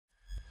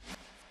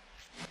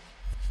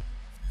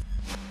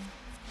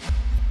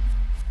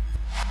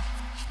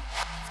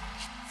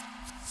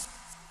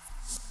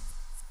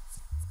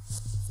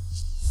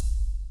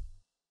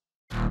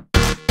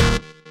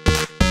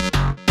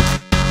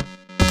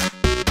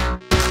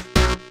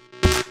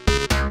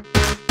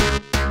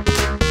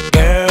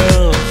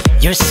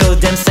You're so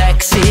damn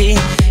sexy.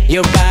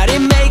 Your body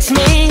makes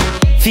me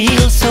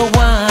feel so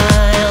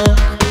wild.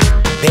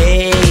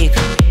 Babe,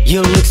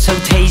 you look so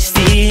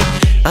tasty.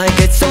 I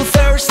get so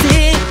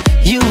thirsty.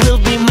 You will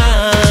be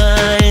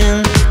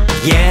mine.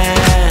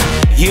 Yeah,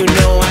 you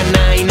know and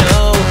I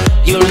know.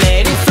 You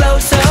let it flow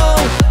so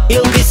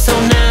you'll be so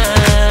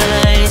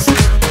nice.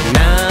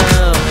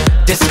 Now,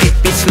 just keep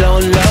it slow,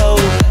 low.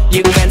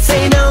 You can't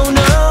say no,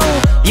 no.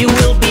 You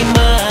will be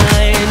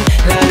mine.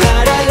 La la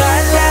la la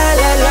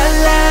la la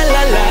la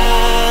la la.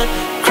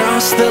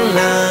 Cross the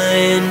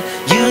line,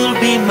 you'll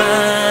be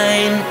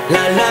mine.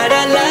 La la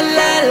la la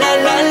la la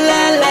la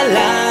la la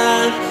la.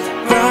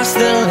 Cross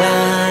the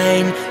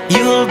line,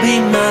 you'll be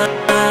mine.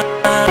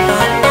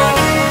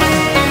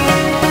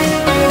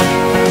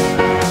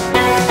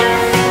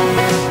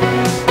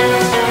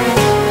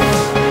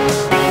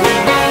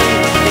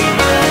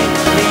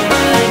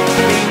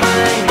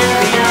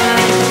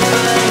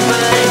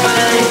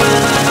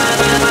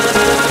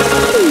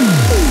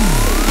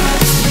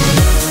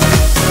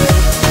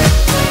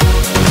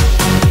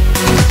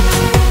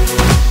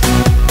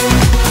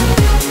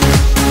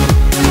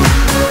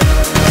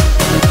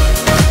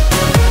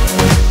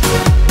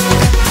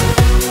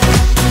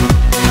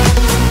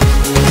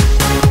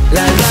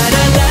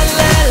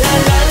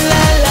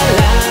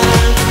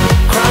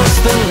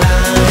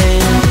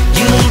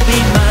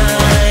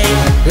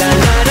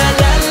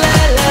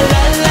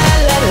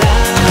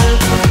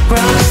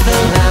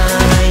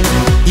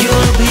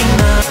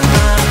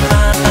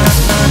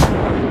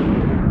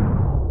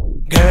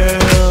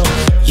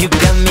 You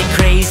got me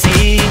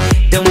crazy,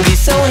 don't be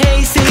so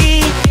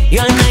hazy. You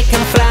and I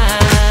can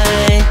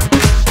fly.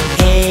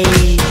 Hey,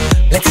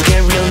 let's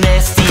get real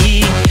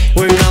nasty.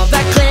 We're not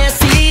that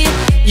classy.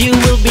 You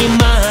will be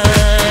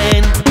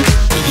mine.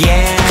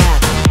 Yeah,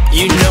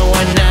 you know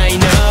and I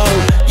know.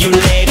 You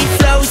let it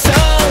flow so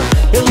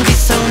it'll be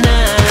so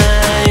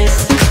nice.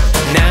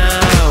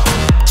 Now,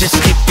 just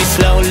keep it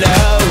slow,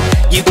 low.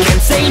 You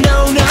can't say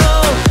no, no.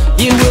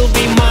 You will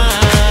be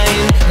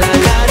mine. La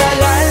la la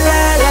la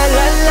la la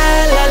la la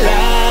la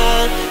la.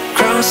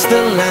 Cross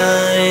the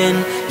line,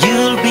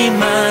 you'll be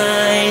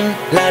mine.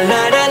 La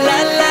la la la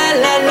la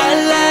la la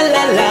la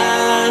la la.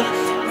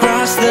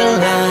 Cross the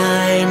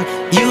line,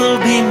 you'll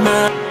be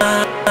mine.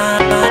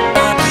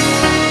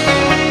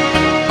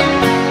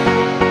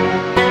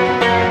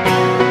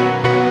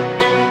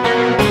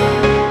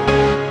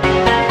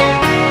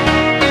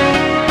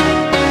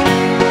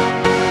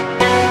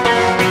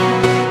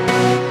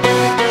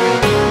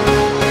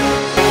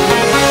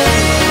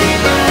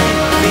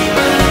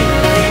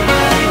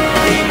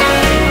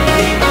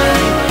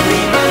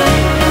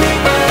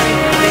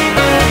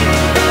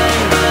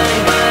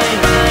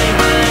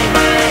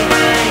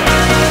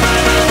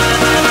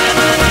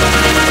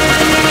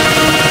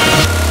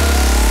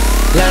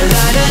 La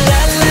la la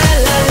la la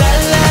la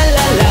la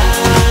la la.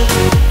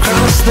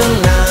 Cross the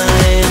line.